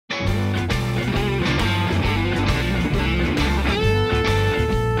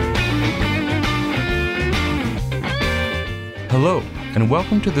Hello, and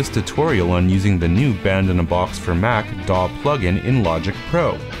welcome to this tutorial on using the new Band-in-a-Box for Mac DAW plugin in Logic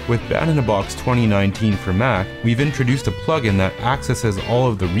Pro. With Band-in-a-Box 2019 for Mac, we've introduced a plugin that accesses all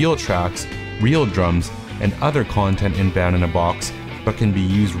of the real tracks, real drums, and other content in Band-in-a-Box, but can be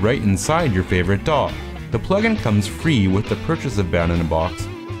used right inside your favorite DAW. The plugin comes free with the purchase of Band-in-a-Box,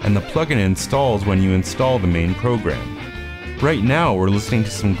 and the plugin installs when you install the main program. Right now we're listening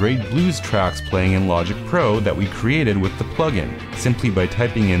to some great blues tracks playing in Logic Pro that we created with the plugin. Simply by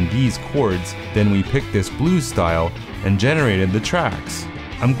typing in these chords, then we picked this blues style and generated the tracks.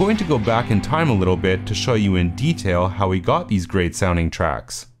 I'm going to go back in time a little bit to show you in detail how we got these great sounding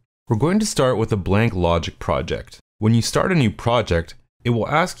tracks. We're going to start with a blank Logic project. When you start a new project, it will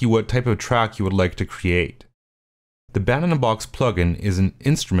ask you what type of track you would like to create. The Band-in-a-Box plugin is an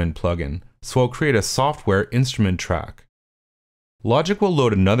instrument plugin, so I'll create a software instrument track. Logic will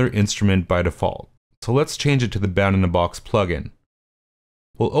load another instrument by default, so let's change it to the Band-in-a-Box plugin.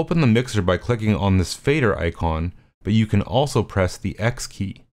 We'll open the mixer by clicking on this fader icon, but you can also press the X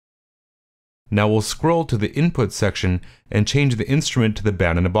key. Now we'll scroll to the input section and change the instrument to the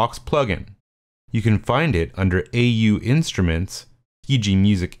Band-in-a-Box plugin. You can find it under AU Instruments, PG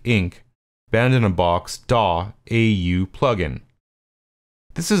Music Inc., Band-in-a-Box DAW AU plugin.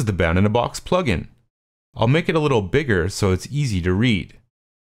 This is the Band-in-a-Box plugin. I'll make it a little bigger so it's easy to read.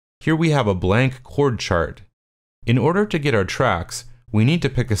 Here we have a blank chord chart. In order to get our tracks, we need to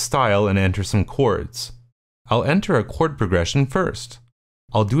pick a style and enter some chords. I'll enter a chord progression first.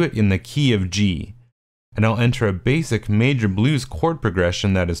 I'll do it in the key of G, and I'll enter a basic major blues chord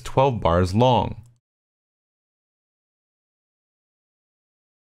progression that is 12 bars long.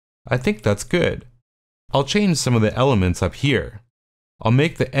 I think that's good. I'll change some of the elements up here. I'll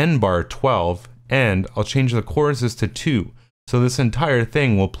make the N bar 12, and I'll change the choruses to 2, so this entire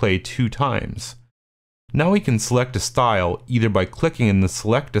thing will play 2 times. Now we can select a style either by clicking in the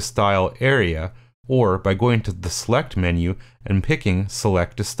Select a Style area, or by going to the Select menu and picking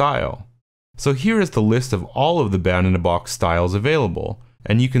Select a Style. So here is the list of all of the Band-in-a-Box styles available,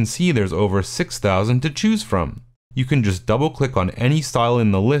 and you can see there's over 6,000 to choose from. You can just double-click on any style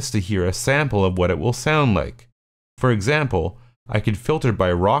in the list to hear a sample of what it will sound like. For example, I could filter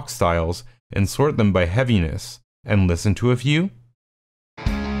by rock styles and sort them by heaviness, and listen to a few.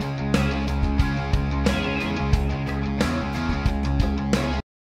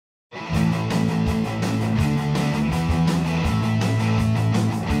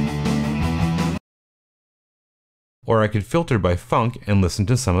 Or I could filter by funk and listen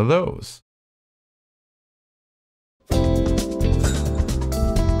to some of those.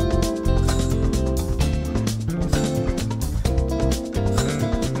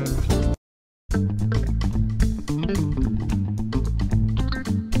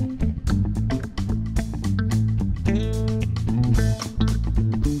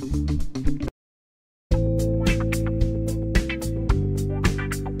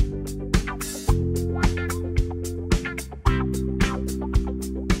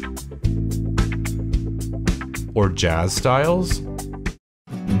 Or jazz styles.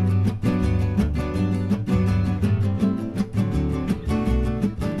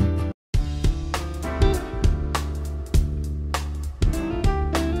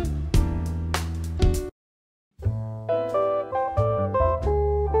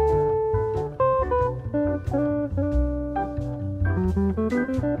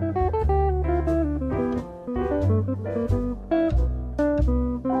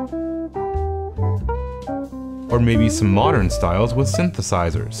 Or maybe some modern styles with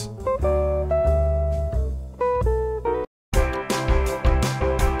synthesizers.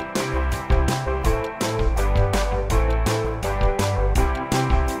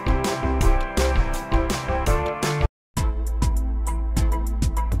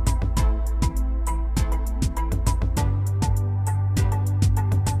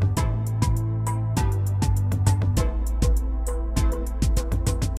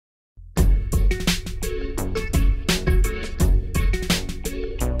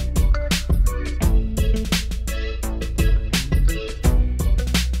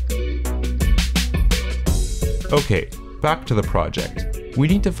 Okay, back to the project. We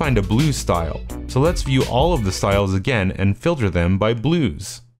need to find a blues style, so let's view all of the styles again and filter them by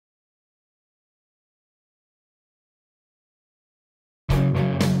blues.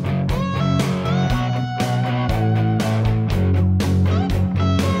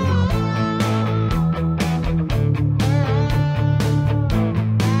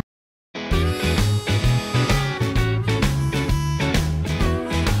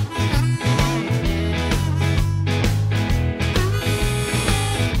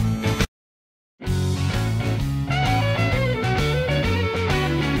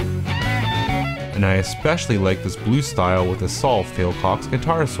 especially like this blues style with a Saul Philcox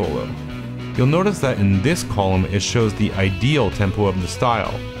guitar solo. You'll notice that in this column it shows the ideal tempo of the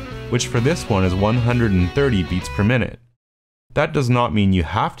style, which for this one is 130 beats per minute. That does not mean you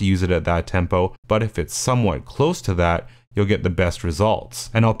have to use it at that tempo, but if it's somewhat close to that, you'll get the best results.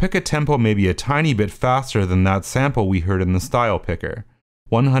 And I'll pick a tempo maybe a tiny bit faster than that sample we heard in the style picker,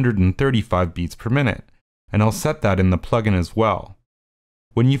 135 beats per minute, and I'll set that in the plugin as well.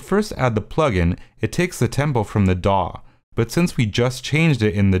 When you first add the plugin, it takes the tempo from the DAW, but since we just changed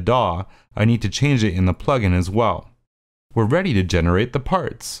it in the DAW, I need to change it in the plugin as well. We're ready to generate the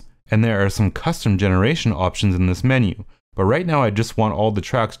parts, and there are some custom generation options in this menu, but right now I just want all the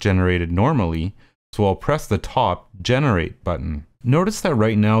tracks generated normally, so I'll press the top Generate button. Notice that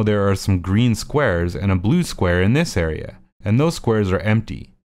right now there are some green squares and a blue square in this area, and those squares are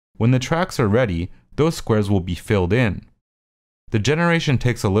empty. When the tracks are ready, those squares will be filled in. The generation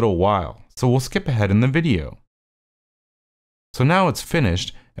takes a little while, so we'll skip ahead in the video. So now it's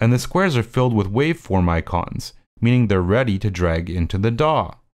finished, and the squares are filled with waveform icons, meaning they're ready to drag into the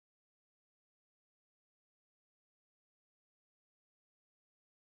DAW.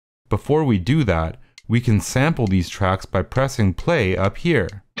 Before we do that, we can sample these tracks by pressing play up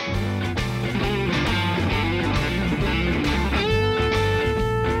here.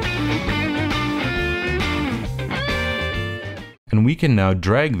 And we can now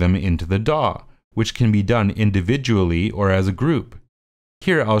drag them into the DAW, which can be done individually or as a group.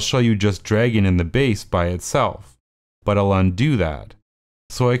 Here I'll show you just dragging in the bass by itself, but I'll undo that,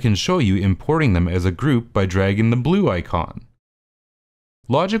 so I can show you importing them as a group by dragging the blue icon.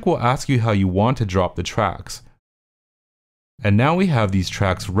 Logic will ask you how you want to drop the tracks. And now we have these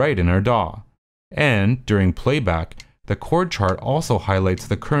tracks right in our DAW. And, during playback, the chord chart also highlights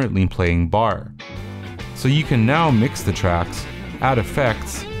the currently playing bar. So you can now mix the tracks, add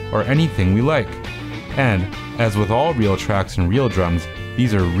effects, or anything we like. And, as with all real tracks and real drums,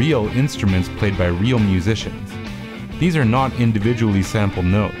 these are real instruments played by real musicians. These are not individually sampled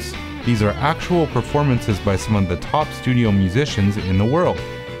notes. These are actual performances by some of the top studio musicians in the world,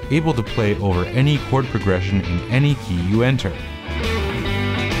 able to play over any chord progression in any key you enter.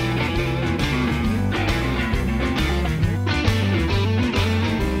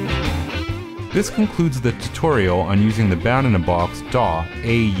 This concludes the tutorial on using the Band-in-a-Box DAW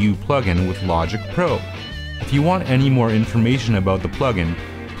AU plugin with Logic Pro. If you want any more information about the plugin,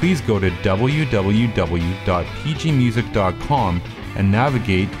 please go to www.pgmusic.com and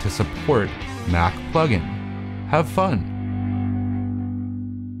navigate to Support Mac Plugin. Have fun!